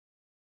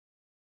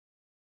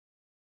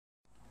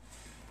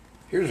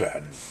Here's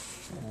a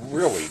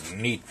really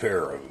neat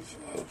pair of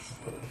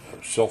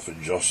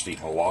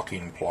self-adjusting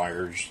locking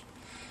pliers.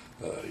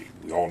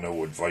 We all know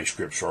what vice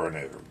grips are, and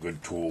they're a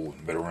good tool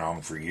and been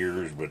around for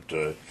years, but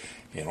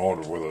in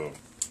order with a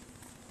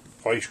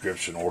vice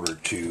grips, in order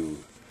to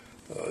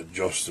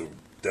adjust the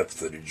depth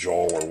of the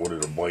jaw or what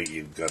it'll bite,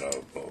 you've got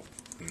a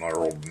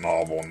gnarled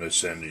knob on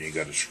this end, and you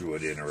got to screw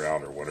it in or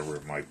out or whatever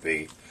it might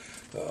be.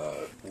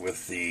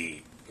 With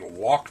the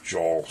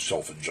lockjaw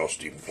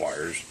self-adjusting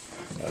pliers,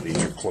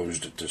 these are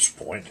closed at this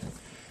point,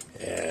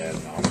 and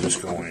I'm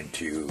just going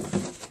to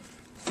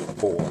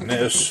pull on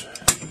this,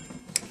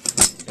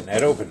 and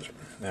that opens it.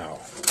 Now,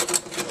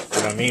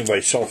 what I mean by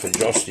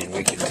self-adjusting,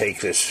 we can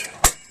take this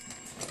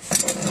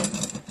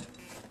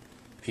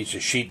piece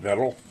of sheet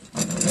metal,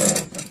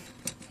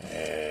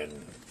 and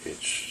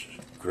it's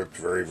gripped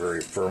very,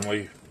 very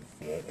firmly.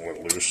 Won't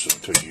let loose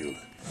until you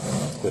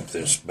clip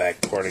this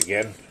back part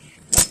again.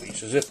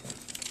 Releases it.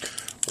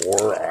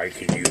 Or I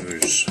can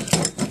use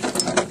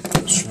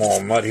a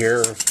small nut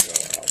here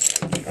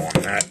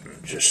on that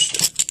and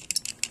just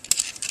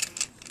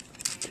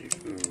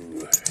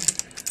do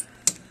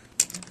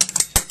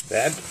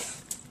that,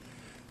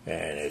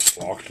 and it's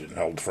locked and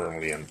held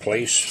firmly in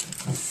place.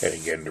 And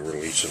again, to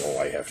release it, all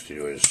I have to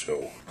do is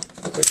go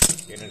quick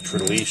and it's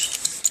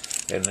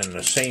released. And then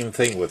the same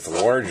thing with the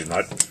large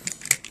nut.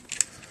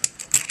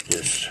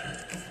 Just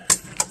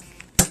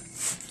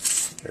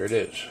there it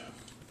is.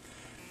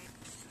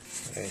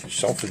 Okay,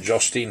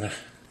 self-adjusting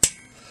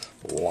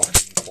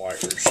locking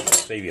pliers.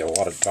 Save you a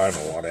lot of time,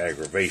 a lot of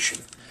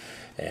aggravation.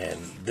 And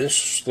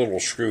this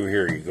little screw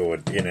here, you go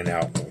in and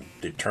out, will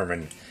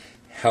determine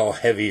how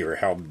heavy or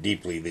how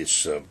deeply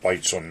this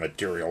bites on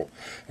material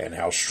and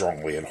how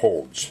strongly it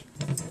holds.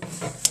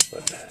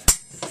 But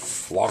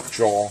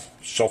lockjaw,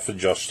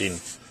 self-adjusting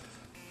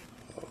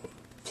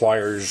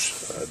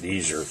pliers.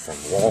 These are from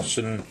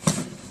Lawson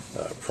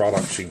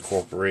Products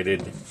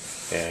Incorporated,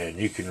 and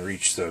you can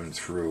reach them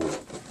through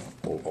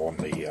on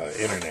the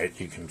internet.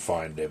 You can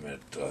find them at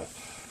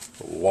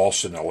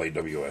Lawson,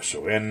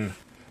 Lawson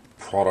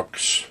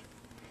products.com.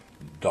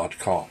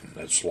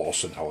 That's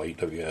Lawson,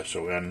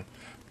 Lawson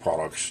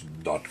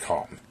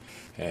products.com.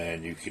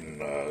 And you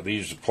can,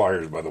 these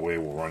pliers, by the way,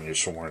 will run you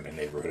somewhere in the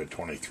neighborhood of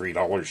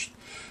 $23.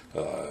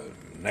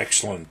 An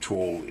excellent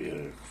tool,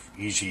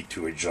 easy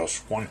to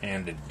adjust,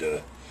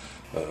 one-handed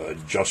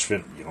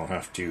adjustment. You don't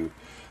have to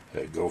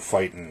go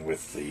fighting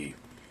with the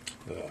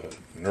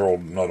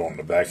knurled nut on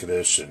the back of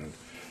this, and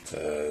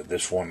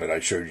this one that I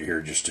showed you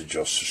here just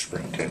adjusts the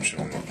spring tension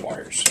on the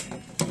pliers.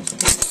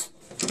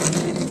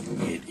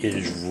 It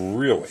is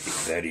really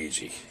that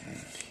easy.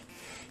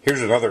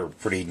 Here's another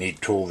pretty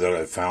neat tool that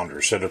I found,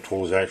 or set of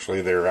tools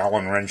actually. They're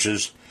Allen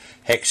wrenches,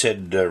 hex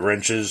head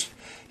wrenches,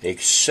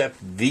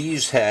 except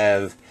these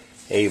have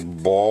a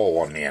ball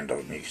on the end of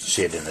them. You can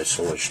see it in this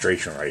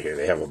illustration right here.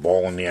 They have a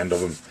ball on the end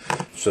of them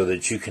so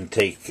that you can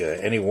take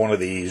any one of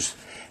these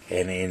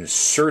and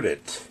insert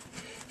it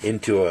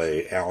into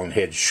a Allen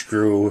head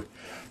screw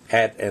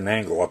at an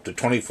angle up to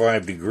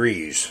 25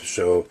 degrees,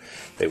 so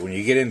that when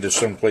you get into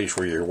some place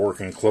where you're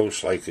working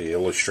close, like the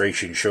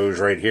illustration shows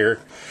right here,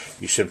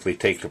 you simply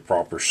take the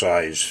proper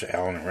size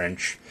Allen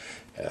wrench,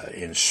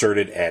 insert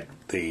it at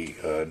the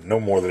no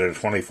more than a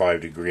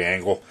 25 degree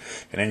angle,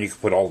 and then you can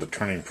put all the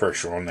turning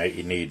pressure on that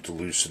you need to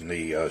loosen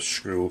the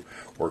screw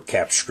or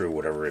cap screw,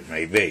 whatever it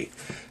may be.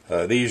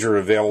 These are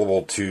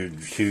available to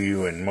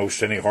you in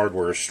most any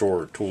hardware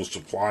store or tool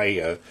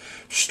supply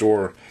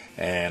store,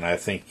 and I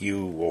think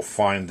you will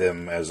find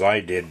them, as I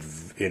did,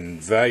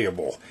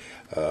 invaluable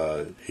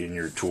in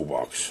your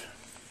toolbox.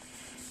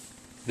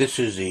 This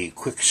is a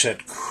quick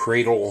set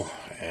cradle,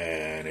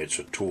 and it's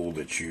a tool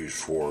that's used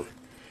for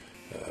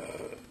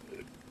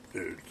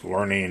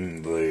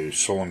learning the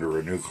cylinder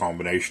a new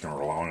combination,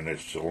 or allowing the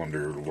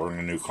cylinder to learn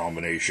a new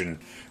combination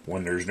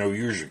when there's no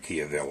user key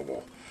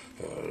available.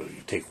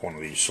 You take one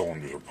of these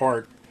cylinders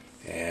apart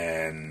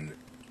and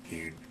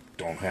you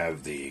don't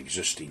have the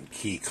existing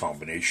key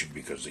combination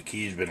because the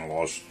key's been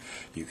lost.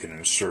 You can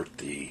insert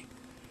the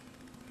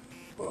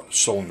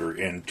cylinder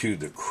into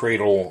the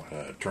cradle,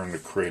 turn the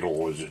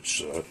cradle as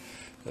it's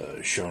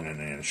shown in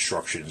the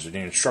instructions. And the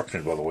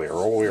instructions, by the way, are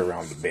all the way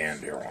around the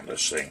band here on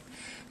this thing.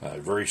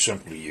 Very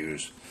simple to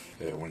use.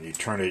 When you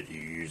turn it,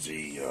 you use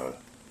the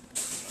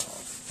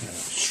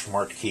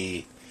smart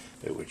key,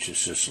 which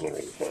is this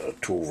little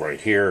tool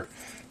right here.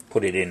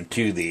 Put it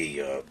into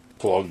the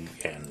plug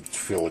and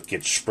feel it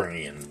gets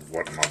springy and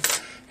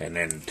whatnot, and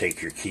then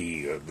take your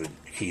key, the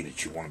key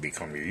that you want to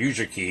become your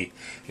user key,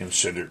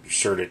 insert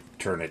it,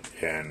 turn it,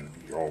 and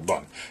you're all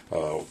done.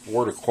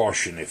 Word of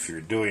caution, if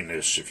you're doing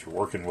this, if you're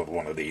working with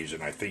one of these,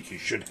 and I think you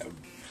should have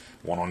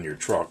one on your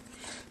truck,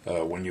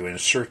 when you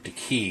insert the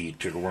key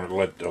to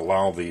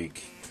allow the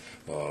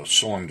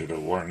cylinder to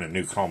learn a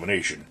new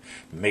combination,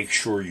 make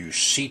sure you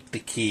seat the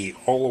key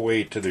all the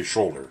way to the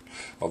shoulder,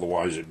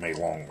 otherwise it may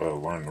learn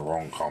the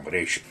wrong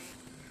combination.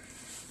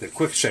 The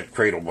quick set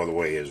cradle, by the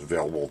way, is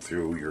available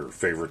through your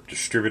favorite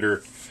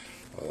distributor,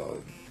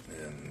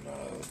 and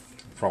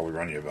probably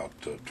run you about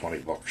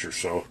 $20 or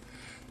so.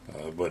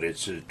 but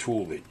it's a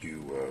tool that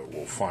you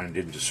will find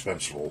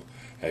indispensable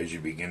as you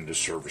begin to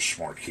service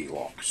smart key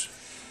locks.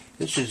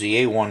 This is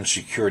the A1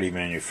 Security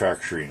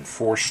Manufacturing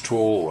Force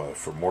Tool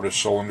for mortise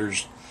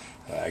cylinders.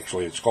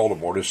 Actually, it's called a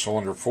mortise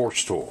cylinder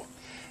force tool,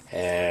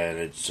 and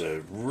it's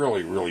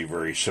really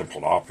very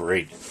simple to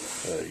operate.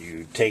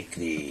 You take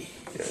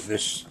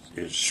this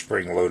is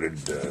spring-loaded.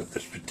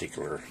 This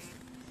particular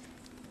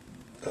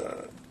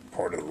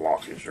part of the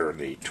lock or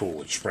the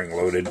tool is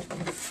spring-loaded,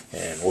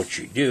 and what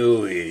you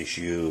do is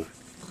you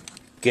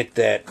get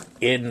that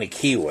in the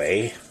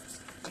keyway,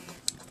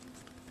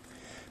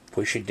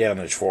 push it down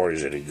as far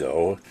as it'll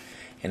go,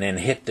 and then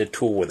hit the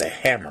tool with a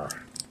hammer.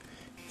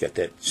 Get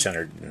that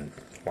centered and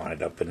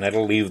lined up, and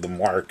that'll leave the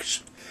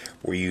marks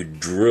where you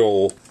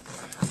drill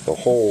the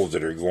holes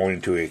that are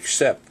going to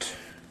accept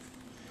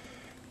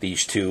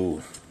these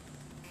two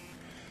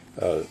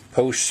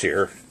posts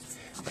here.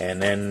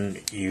 And then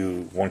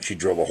once you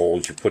drill the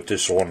holes, you put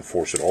this on,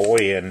 force it all the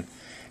way in,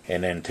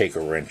 and then take a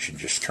wrench and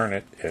just turn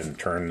it and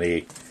turn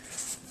the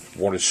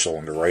mortise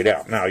cylinder right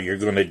out. Now you're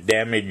going to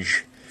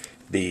damage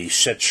the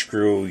set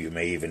screw, you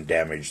may even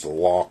damage the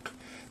lock,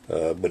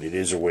 but it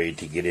is a way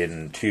to get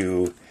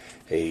into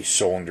a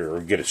cylinder,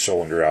 or get a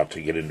cylinder out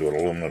to get into an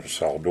aluminum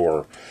style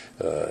door,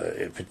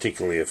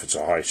 particularly if it's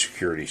a high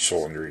security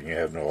cylinder and you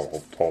have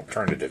no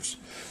alternatives.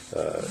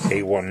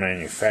 A1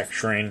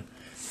 Manufacturing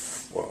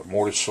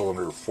mortise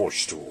cylinder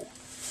force tool.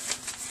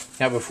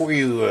 Now, before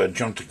you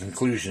jump to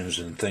conclusions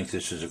and think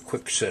this is a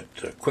quick set,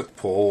 quick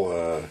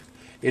pull,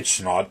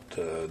 it's not.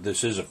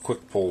 This is a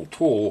quick pull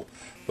tool,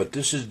 but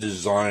this is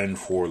designed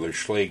for the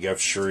Schlage F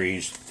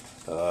series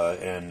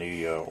and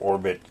the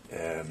Orbit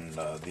and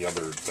the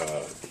other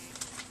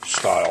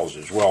styles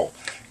as well.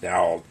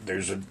 Now,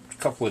 there's a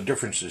couple of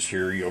differences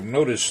here. You'll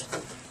notice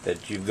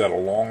that you've got a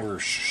longer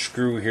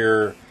screw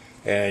here,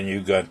 and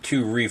you've got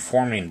two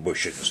reforming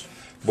bushings.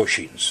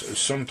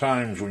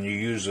 Sometimes when you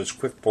use this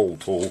quick pull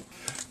tool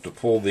to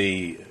pull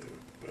the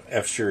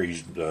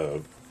F-Series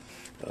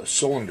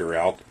cylinder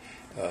out,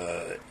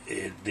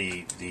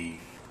 the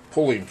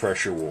pulling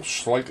pressure will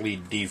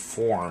slightly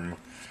deform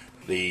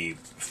the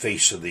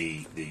face of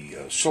the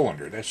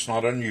cylinder. That's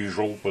not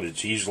unusual, but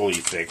it's easily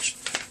fixed,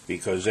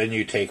 because then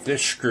you take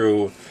this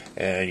screw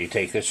and you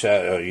take this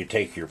out, you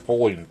take your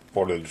pulling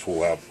part of the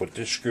tool out, put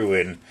this screw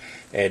in,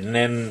 and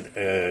then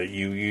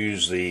you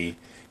use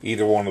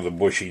either one of the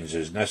bushings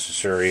as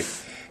necessary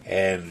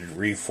and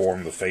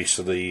reform the face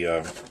of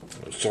the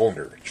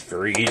cylinder. It's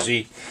very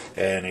easy,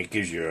 and it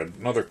gives you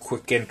another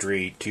quick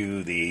entry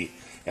to the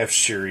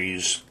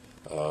F-Series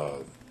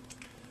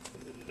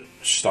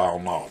style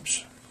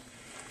knobs.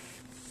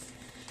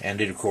 And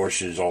it, of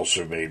course, is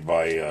also made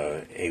by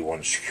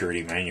A1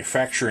 Security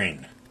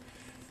Manufacturing.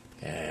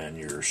 And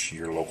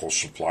your local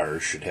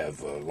suppliers should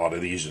have a lot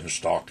of these in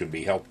stock and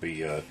be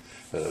happy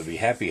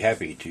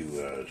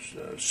to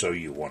sew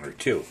you one or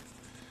two.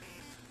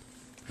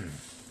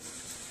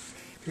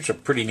 Here's a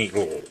pretty neat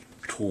little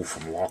tool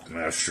from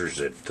Lockmasters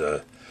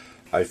that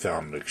I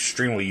found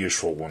extremely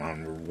useful when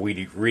I'm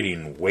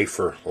reading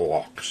wafer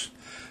locks.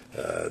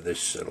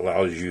 This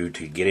allows you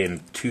to get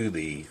into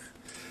the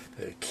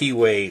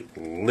keyway,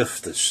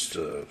 lift the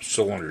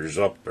cylinders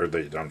up, or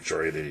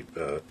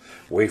the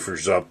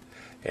wafers up,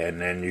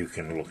 and then you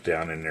can look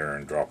down in there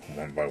and drop them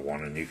one by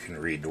one, and you can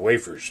read the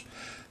wafers.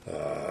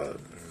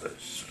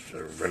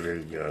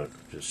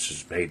 This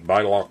is made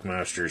by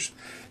Lockmasters,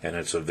 and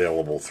it's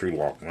available through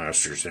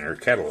Lockmasters in their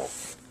catalog.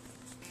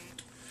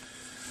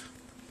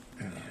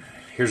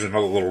 Here's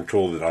another little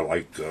tool that I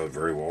like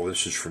very well.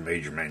 This is from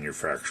Major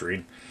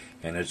Manufacturing,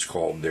 and it's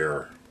called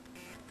their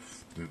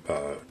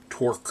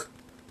torque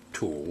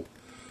tool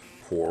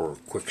for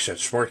quick-set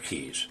smart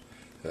keys.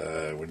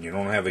 When you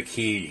don't have a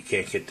key, you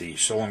can't get the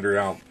cylinder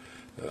out,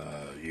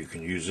 you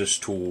can use this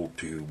tool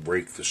to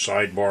break the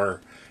sidebar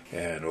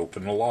and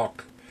open the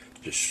lock.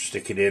 Just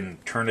stick it in,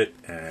 turn it,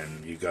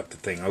 and you got the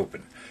thing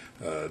open.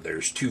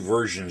 There's two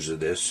versions of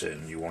this,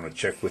 and you want to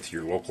check with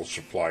your local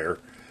supplier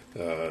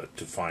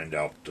to find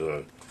out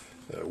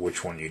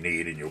which one you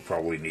need, and you'll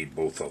probably need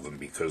both of them,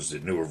 because the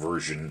newer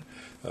version,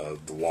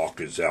 the lock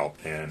is out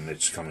and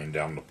it's coming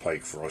down the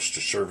pike for us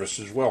to service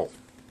as well.